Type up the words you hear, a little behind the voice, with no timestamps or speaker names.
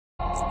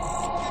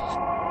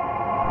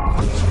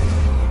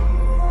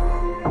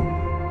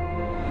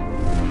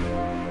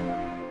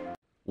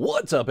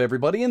What's up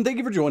everybody, and thank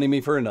you for joining me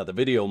for another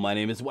video. My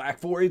name is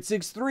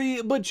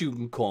Whack4863, but you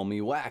can call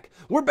me Whack.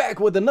 We're back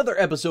with another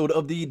episode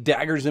of the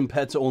Daggers and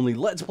Pets Only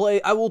Let's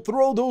Play. I will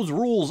throw those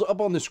rules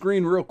up on the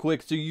screen real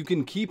quick so you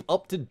can keep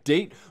up to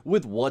date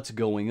with what's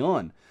going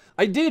on.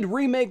 I did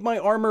remake my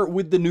armor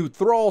with the new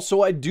thrall,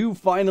 so I do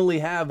finally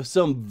have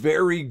some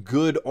very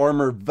good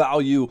armor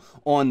value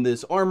on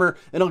this armor,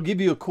 and I'll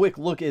give you a quick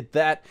look at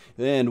that,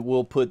 and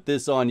we'll put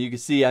this on. You can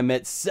see I'm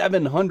at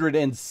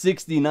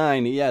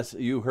 769, yes,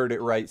 you heard it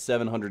right,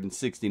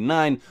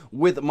 769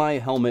 with my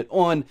helmet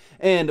on,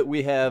 and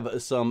we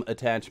have some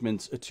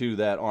attachments to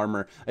that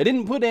armor. I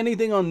didn't put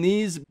anything on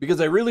these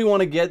because I really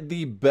want to get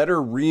the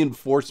better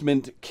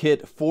reinforcement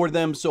kit for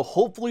them, so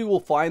hopefully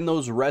we'll find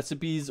those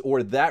recipes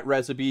or that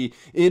recipe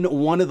in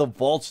one of the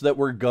vaults that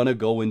we're gonna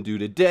go and do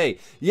today.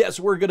 Yes,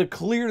 we're gonna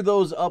clear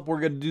those up.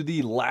 We're gonna do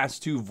the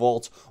last two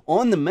vaults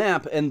on the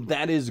map, and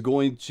that is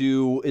going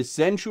to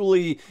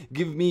essentially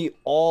give me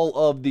all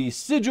of the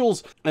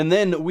sigils, and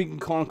then we can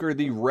conquer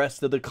the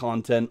rest of the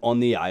content on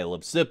the Isle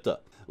of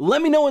Siptah.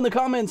 Let me know in the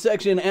comment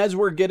section as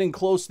we're getting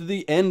close to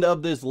the end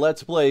of this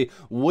Let's Play,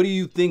 what do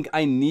you think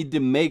I need to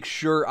make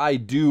sure I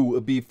do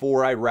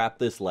before I wrap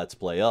this Let's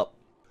Play up?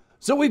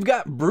 So we've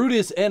got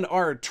Brutus and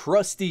our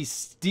trusty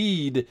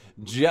steed,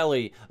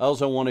 Jelly. I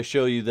also want to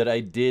show you that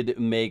I did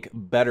make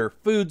better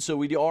food, so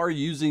we are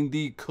using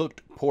the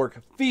cooked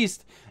pork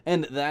feast,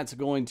 and that's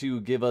going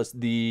to give us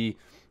the,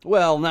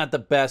 well, not the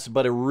best,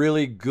 but a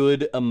really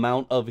good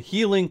amount of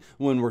healing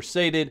when we're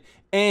sated,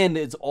 and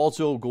it's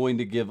also going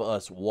to give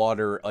us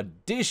water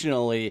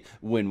additionally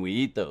when we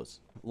eat those.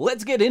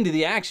 Let's get into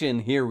the action.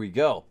 Here we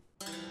go.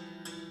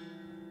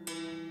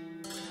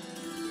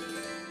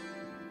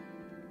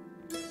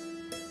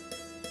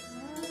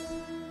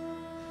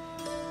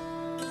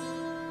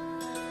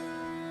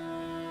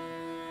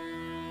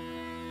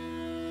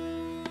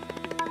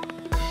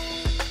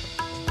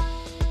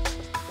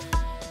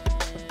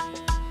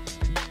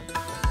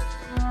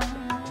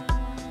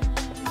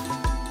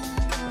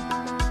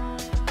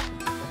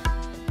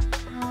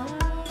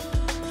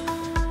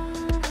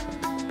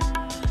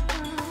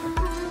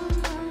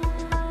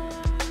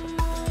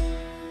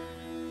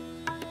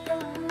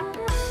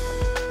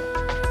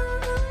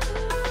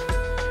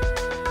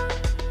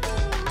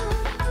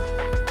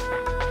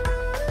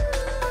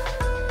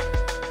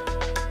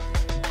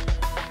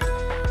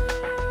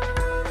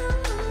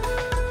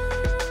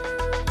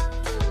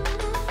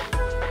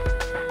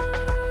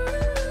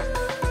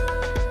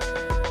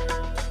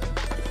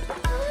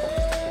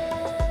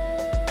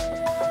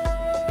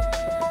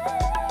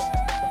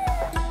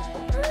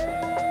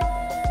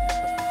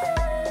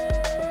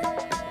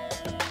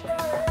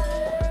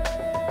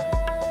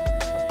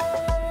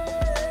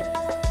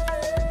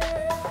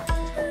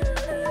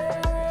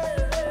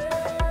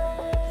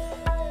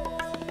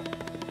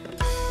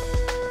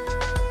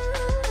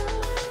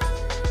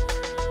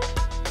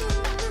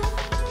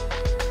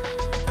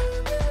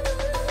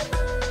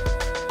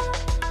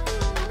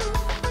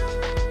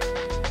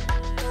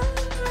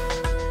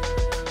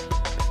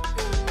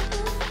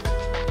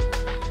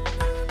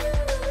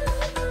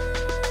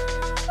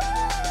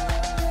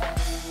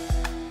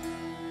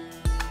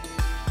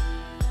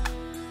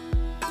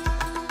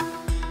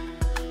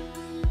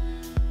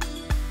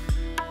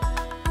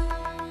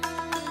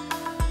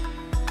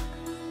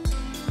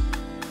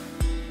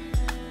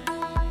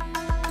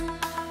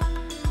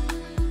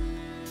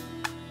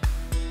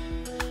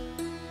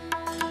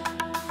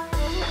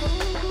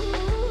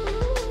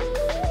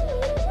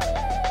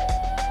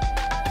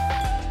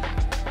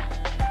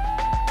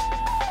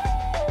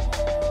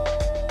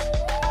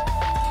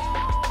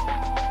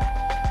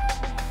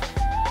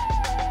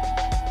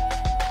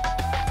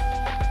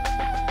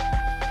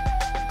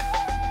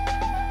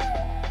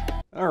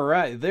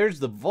 Alright, there's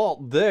the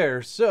vault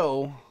there,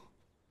 so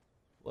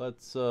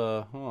let's,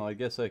 oh, I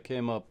guess I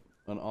came up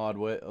an odd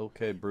way.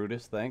 Okay,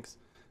 Brutus, thanks.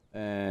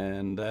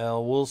 And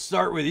we'll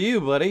start with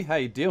you, buddy. How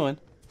you doing?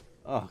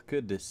 Oh,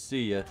 good to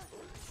see you.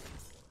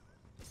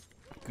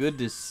 Good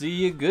to see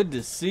you, good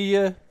to see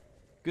you.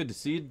 Good to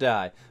see you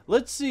die.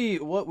 Let's see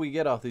what we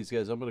get off these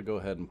guys. I'm going to go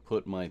ahead and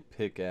put my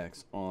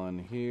pickaxe on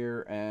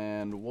here.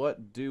 And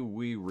what do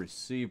we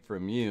receive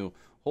from you?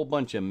 Whole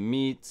bunch of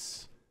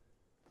meats.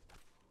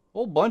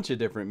 Whole bunch of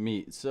different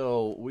meat.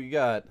 So we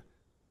got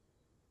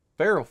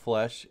feral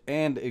flesh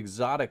and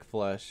exotic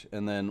flesh,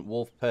 and then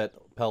wolf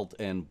pelt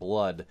and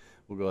blood.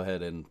 We'll go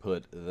ahead and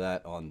put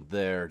that on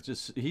there.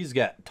 Just, he's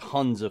got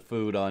tons of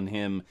food on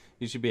him.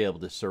 He should be able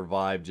to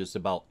survive just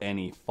about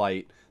any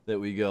fight that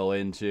we go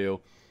into.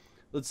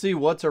 Let's see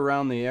what's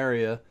around the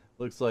area.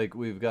 Looks like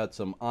we've got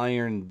some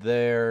iron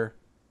there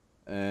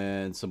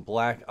and some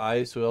black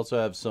ice. We also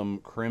have some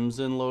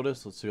crimson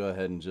lotus. Let's go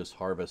ahead and just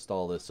harvest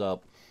all this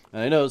up.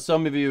 And I know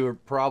some of you are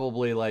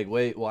probably like,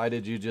 wait, why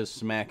did you just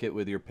smack it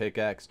with your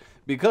pickaxe?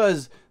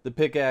 Because the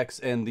pickaxe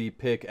and the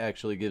pick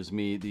actually gives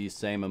me the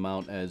same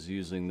amount as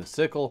using the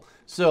sickle.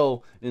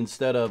 So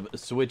instead of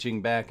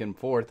switching back and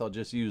forth, I'll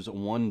just use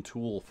one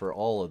tool for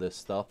all of this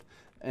stuff,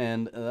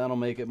 and that'll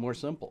make it more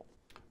simple.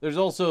 There's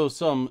also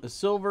some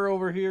silver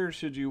over here,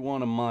 should you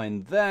want to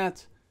mine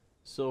that.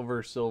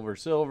 Silver, silver,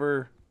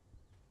 silver.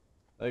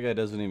 That guy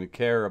doesn't even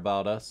care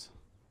about us.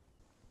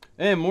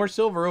 And more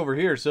silver over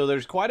here. So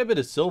there's quite a bit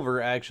of silver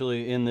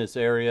actually in this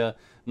area.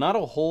 Not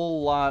a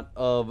whole lot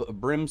of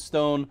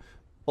brimstone,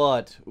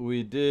 but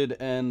we did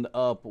end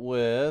up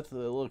with, it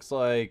looks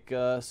like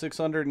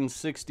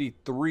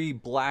 663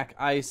 black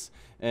ice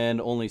and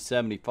only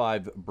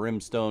 75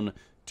 brimstone,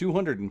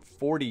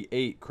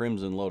 248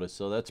 crimson lotus.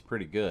 So that's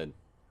pretty good.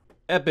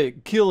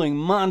 Epic killing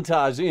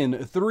montage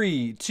in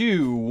 3,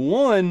 2,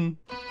 1.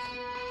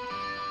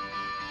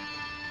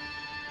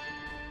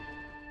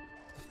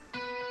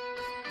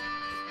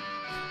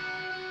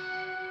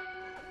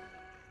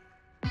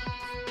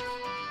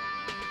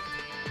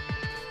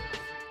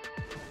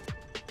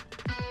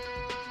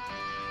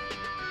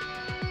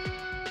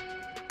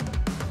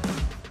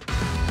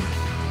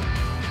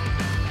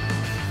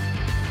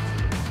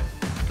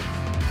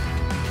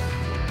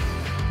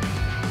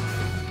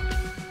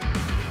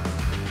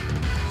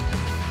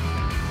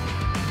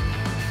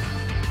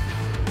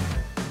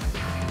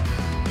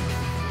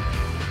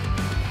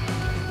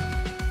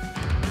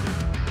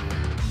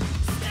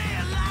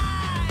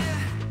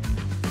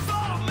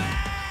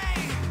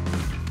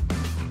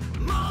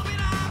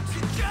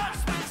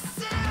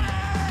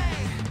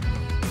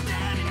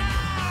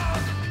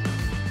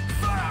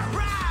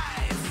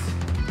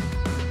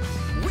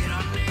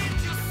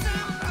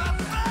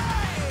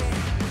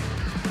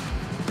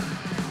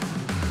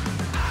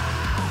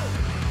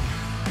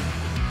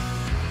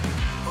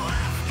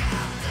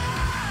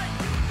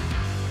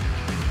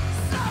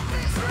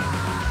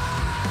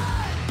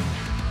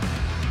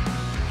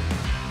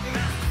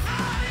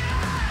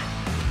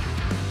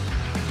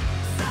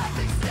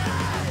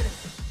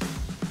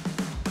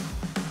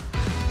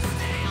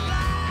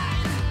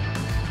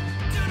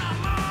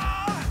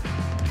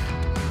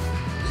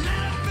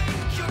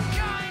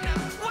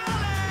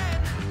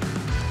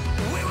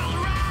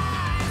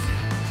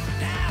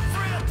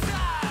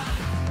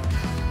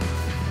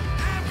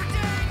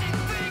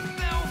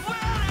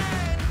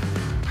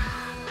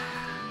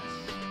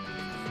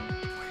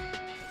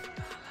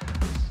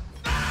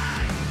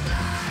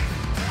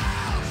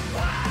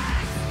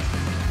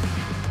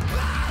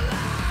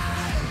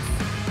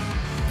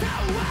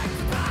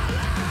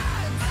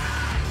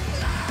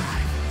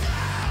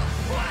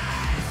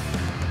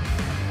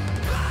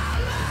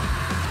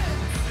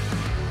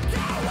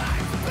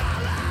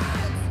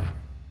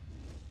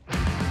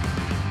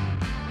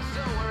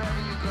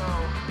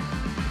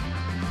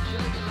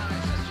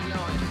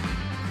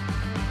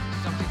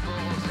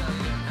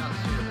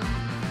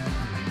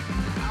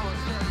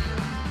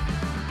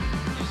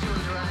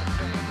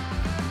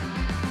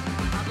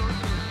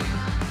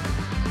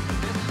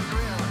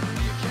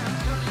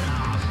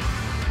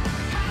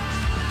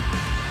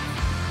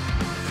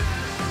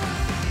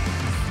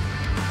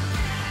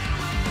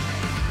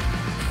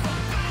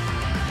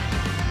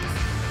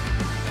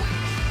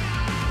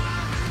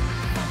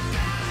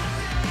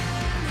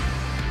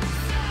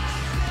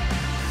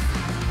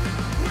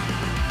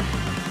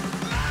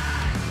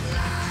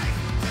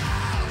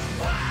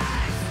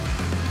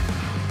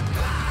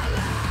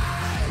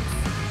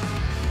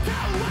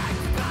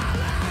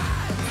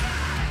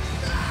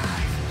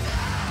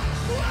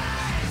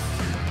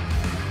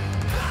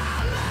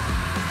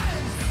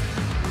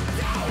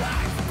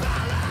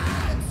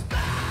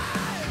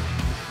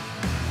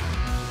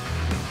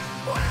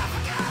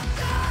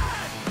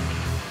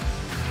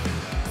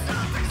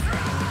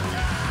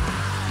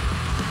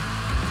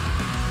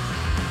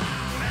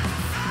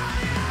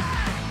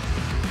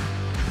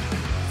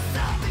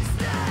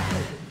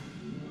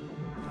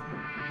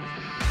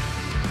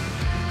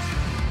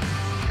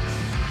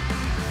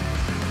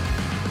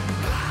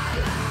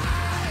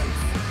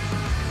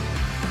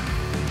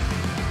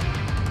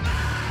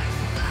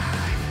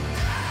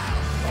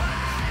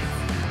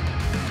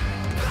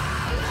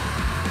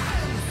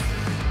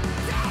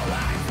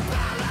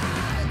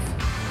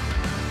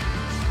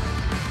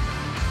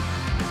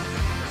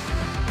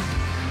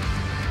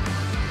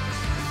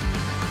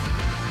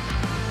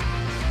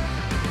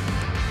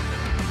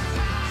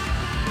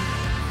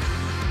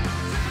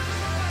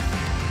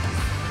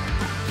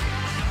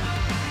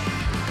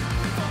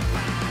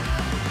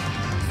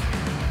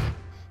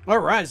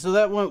 Alright, so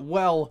that went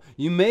well.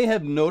 You may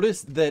have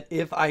noticed that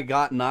if I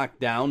got knocked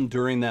down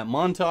during that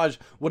montage,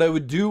 what I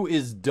would do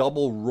is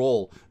double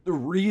roll. The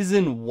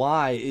reason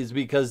why is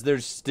because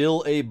there's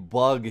still a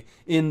bug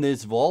in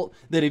this vault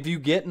that if you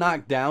get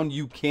knocked down,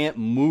 you can't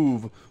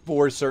move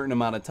for a certain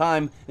amount of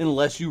time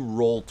unless you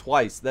roll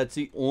twice. That's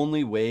the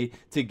only way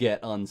to get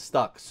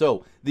unstuck.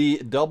 So the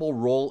double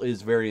roll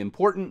is very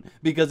important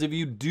because if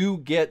you do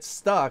get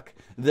stuck,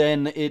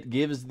 then it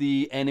gives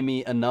the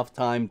enemy enough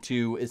time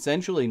to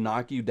essentially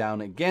knock you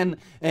down again,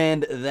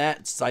 and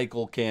that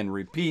cycle can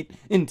repeat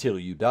until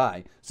you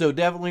die. So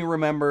definitely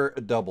remember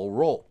double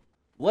roll.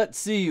 let's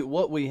see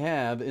what we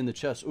have in the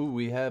chest. Ooh,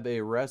 we have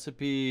a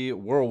recipe,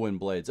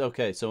 whirlwind blades.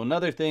 Okay, so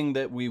another thing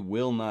that we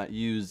will not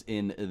use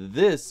in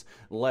this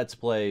Let's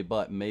Play,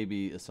 but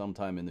maybe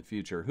sometime in the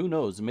future. Who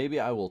knows? Maybe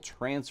I will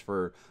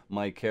transfer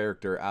my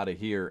character out of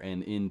here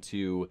and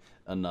into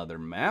another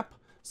map.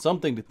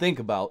 Something to think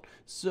about.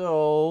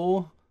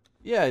 So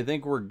yeah, I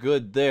think we're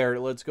good there.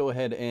 Let's go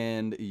ahead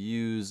and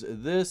use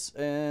this,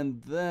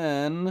 and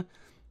then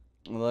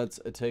let's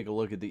take a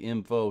look at the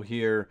info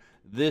here.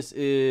 This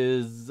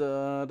is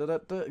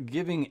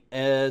giving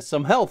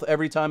some health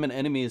every time an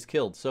enemy is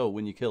killed. So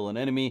when you kill an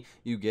enemy,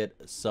 you get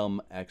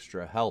some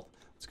extra health.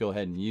 Let's go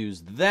ahead and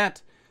use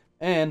that,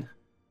 and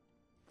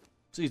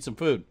let's eat some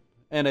food.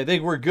 And I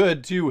think we're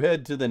good to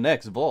head to the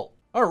next vault.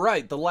 All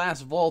right, the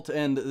last vault,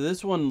 and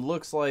this one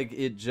looks like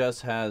it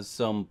just has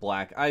some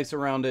black ice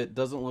around it.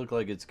 Doesn't look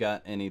like it's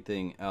got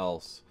anything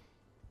else.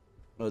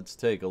 Let's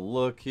take a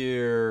look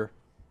here.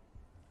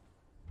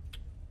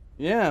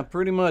 Yeah,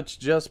 pretty much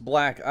just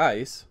black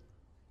ice.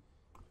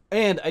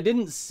 And I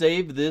didn't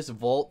save this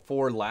vault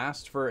for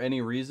last for any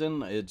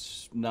reason.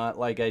 It's not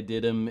like I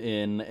did them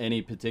in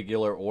any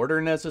particular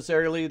order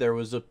necessarily. There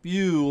was a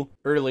few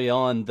early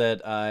on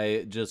that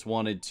I just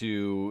wanted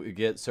to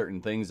get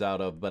certain things out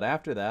of. But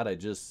after that, I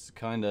just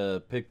kind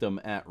of picked them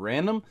at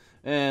random.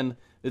 And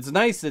it's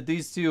nice that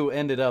these two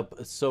ended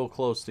up so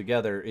close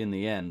together in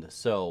the end.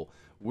 So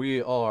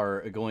we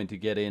are going to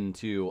get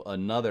into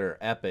another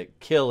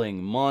epic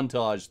killing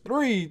montage.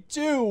 3,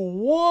 2,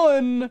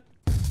 1...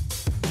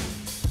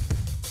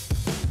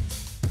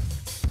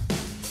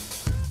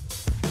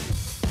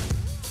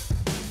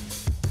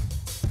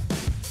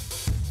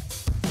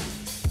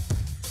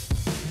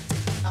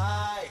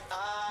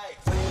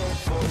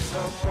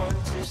 Someone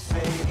to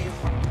save.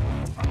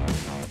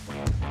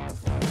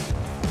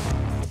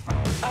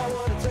 I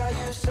want to tell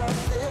you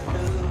something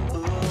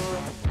new.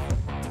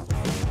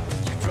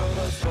 You drove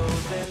us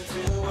both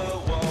into a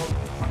wall.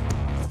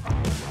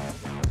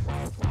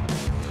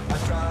 I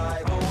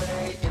drive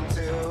away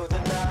into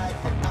the night,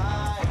 and I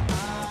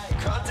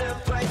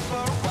contemplate for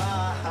a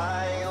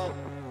while.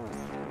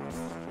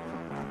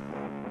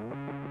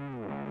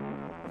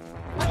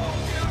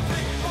 Don't you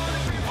think for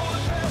the people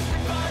that pass me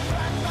by,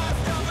 back my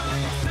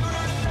stumbling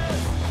sooner than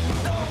this?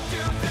 Don't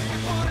you think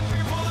for the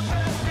people that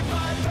pass me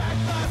by, back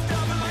my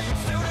stumbling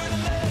sooner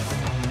than this?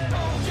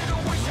 Don't you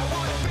wish I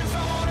would have been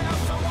someone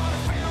else? I want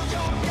to feel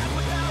your gap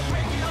without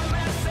making a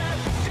mess at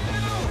you.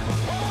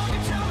 Won't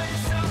you tell me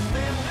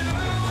something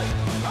new?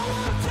 I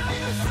want to tell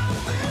you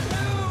something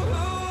new.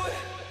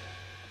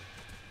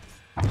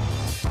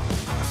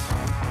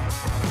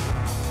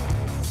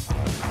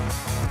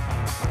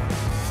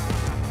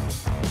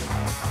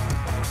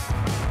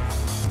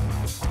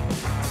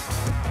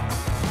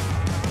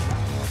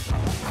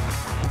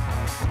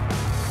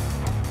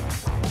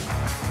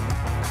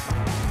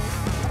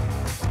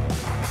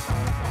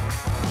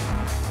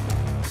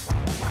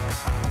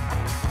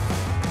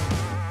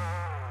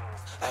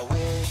 I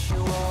wish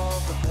you all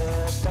the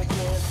best I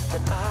can,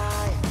 and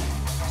I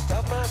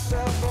stop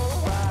myself for a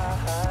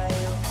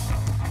while.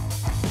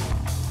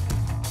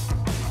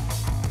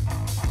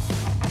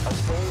 I'm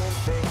saying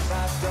things I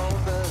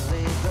don't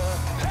believe. The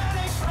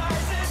panic's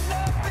rising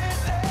up in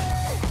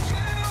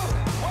you.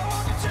 Why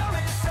won't you tell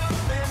me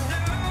something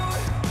new?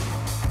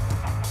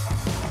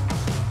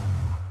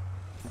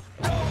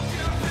 Don't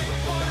you think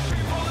for the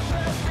people that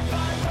pass me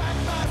by, back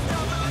my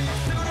stumbling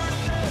sooner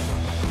than this?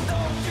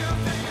 Don't you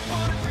think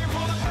for the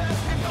people that pass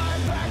me by,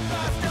 back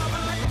my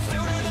stumbling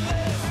sooner than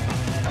this?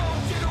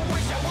 Don't you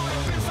wish I would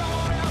have been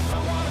someone else? I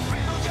want to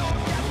feel your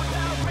gap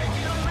without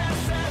making a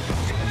mess at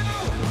you.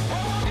 Why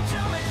won't you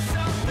tell me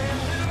something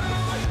new?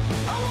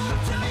 I want to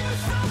tell you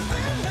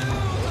something new.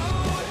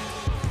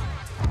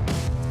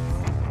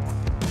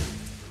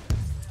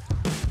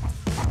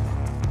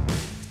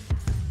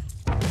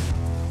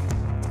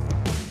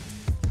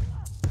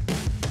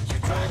 You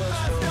drove us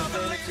both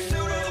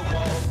into a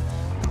wall.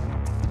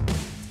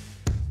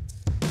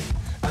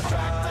 I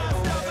drive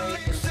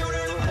away into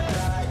the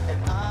night,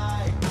 and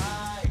I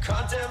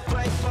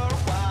contemplate for a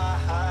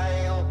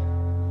while.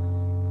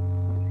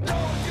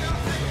 Don't you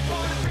think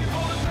for the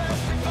people that pass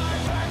me by,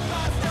 back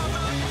my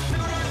stumbling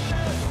sooner than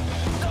this?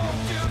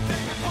 Don't you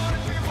think for the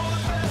people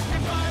that pass me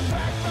by,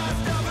 back my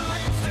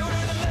stumbling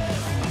sooner than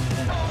this?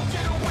 Don't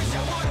you wish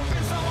I would have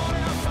been someone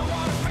else? I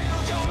want to feel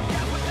your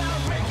gap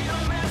without making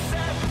a mess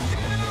at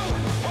you.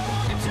 Why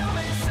won't you tell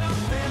me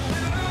something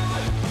new?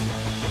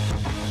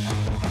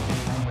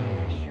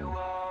 Wish you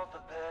all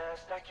the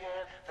best I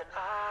can, then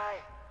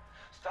I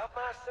stop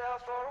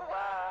myself for a while.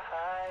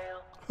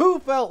 Who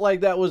felt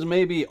like that was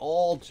maybe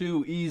all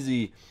too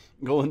easy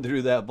going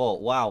through that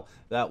vault? Wow,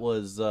 that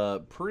was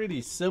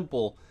pretty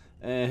simple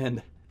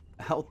and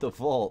out the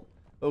vault.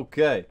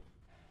 Okay,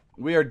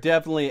 we are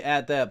definitely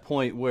at that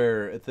point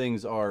where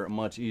things are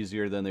much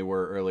easier than they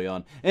were early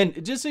on.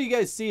 And just so you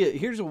guys see it,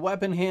 here's a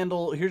weapon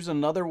handle. Here's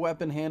another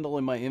weapon handle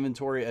in my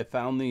inventory. I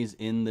found these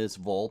in this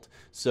vault.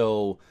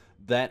 So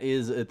that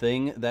is a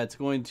thing that's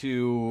going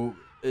to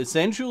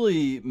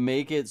essentially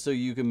make it so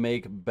you can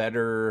make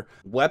better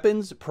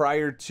weapons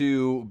prior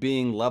to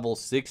being level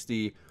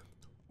 60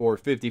 or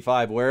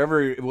 55,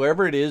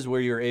 wherever it is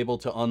where you're able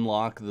to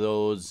unlock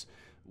those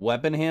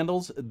weapon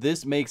handles.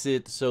 This makes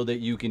it so that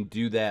you can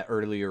do that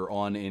earlier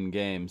on in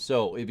game.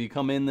 So if you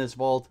come in this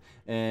vault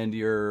and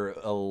you're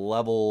a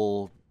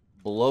level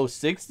below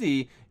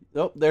 60,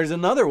 oh, there's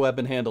another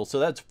weapon handle. So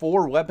that's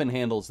 4 weapon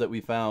handles that we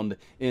found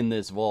in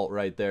this vault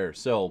right there.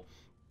 So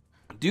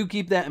do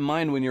keep that in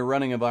mind when you're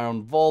running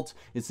around vaults.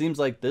 It seems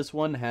like this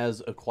one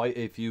has quite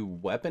a few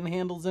weapon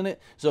handles in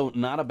it, so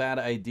not a bad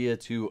idea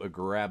to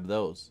grab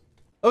those.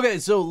 Okay,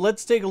 so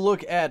let's take a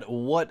look at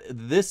what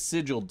this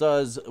sigil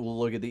does. We'll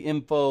look at the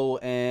info,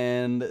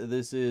 and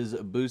this is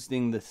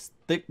boosting the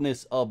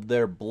thickness of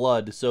their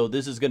blood. So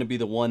this is going to be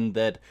the one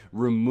that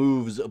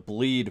removes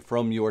bleed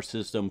from your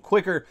system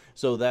quicker.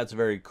 So that's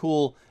very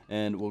cool,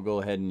 and we'll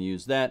go ahead and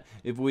use that.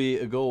 If we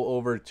go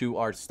over to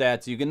our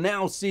stats, you can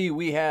now see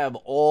we have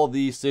all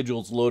these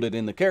sigils loaded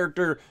in the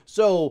character.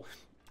 So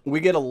we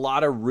get a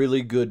lot of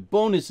really good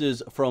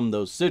bonuses from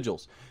those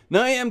sigils.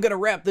 Now I am going to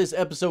wrap this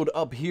episode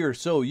up here,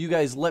 so you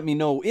guys let me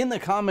know in the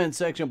comment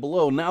section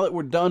below, now that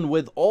we're done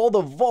with all the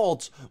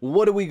vaults,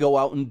 what do we go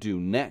out and do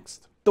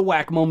next? The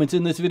whack moments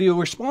in this video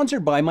were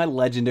sponsored by my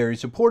legendary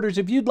supporters.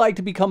 If you'd like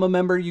to become a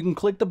member, you can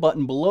click the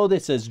button below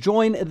that says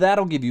join.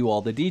 That'll give you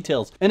all the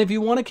details. And if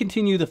you want to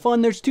continue the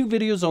fun, there's 2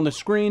 videos on the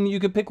screen. You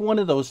can pick one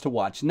of those to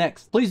watch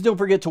next. Please don't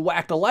forget to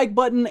whack the like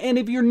button. And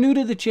if you're new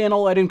to the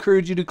channel, I'd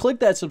encourage you to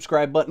click that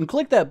subscribe button,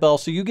 click that bell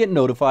so you get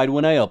notified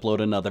when I upload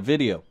another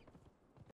video.